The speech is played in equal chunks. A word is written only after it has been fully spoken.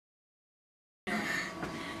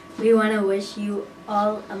We want to wish you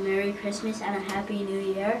all a Merry Christmas and a Happy New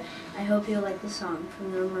Year. I hope you like the song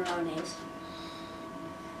from the Marrones.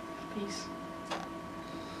 Peace.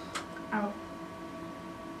 Out.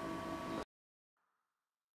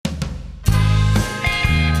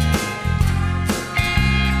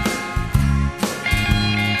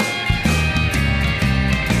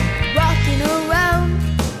 Rocking around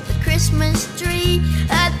the Christmas tree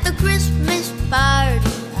at the Christmas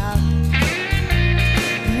party out.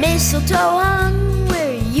 Mistletoe hung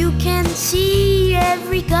where you can see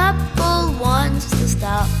every couple wants to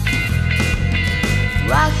stop.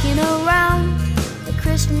 Rocking around the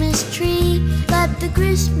Christmas tree, let the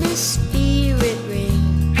Christmas spirit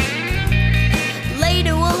ring.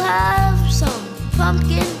 Later we'll have some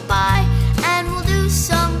pumpkin pie and we'll do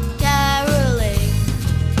some caroling.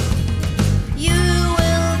 You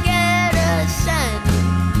will get a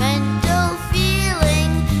sentimental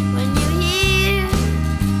feeling when you hear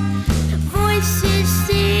voices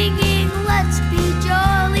singing, let's be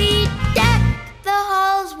jolly. Deck the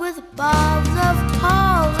halls with boughs of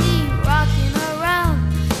holly, rocking around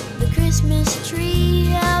the Christmas tree.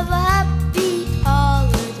 Have a happy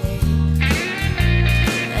holiday.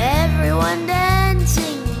 Everyone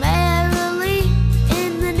dancing merrily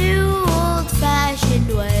in the new old-fashioned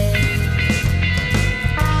way.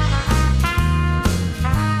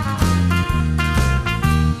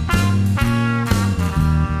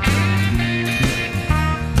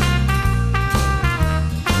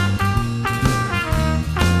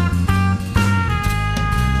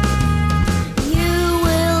 You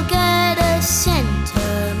will get a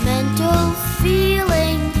sentimental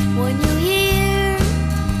feeling when you hear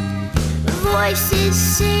voices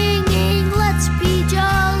singing, let's be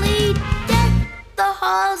jolly. Deck the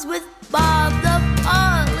halls with boughs of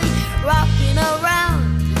holly, rocking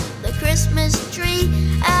around the Christmas tree.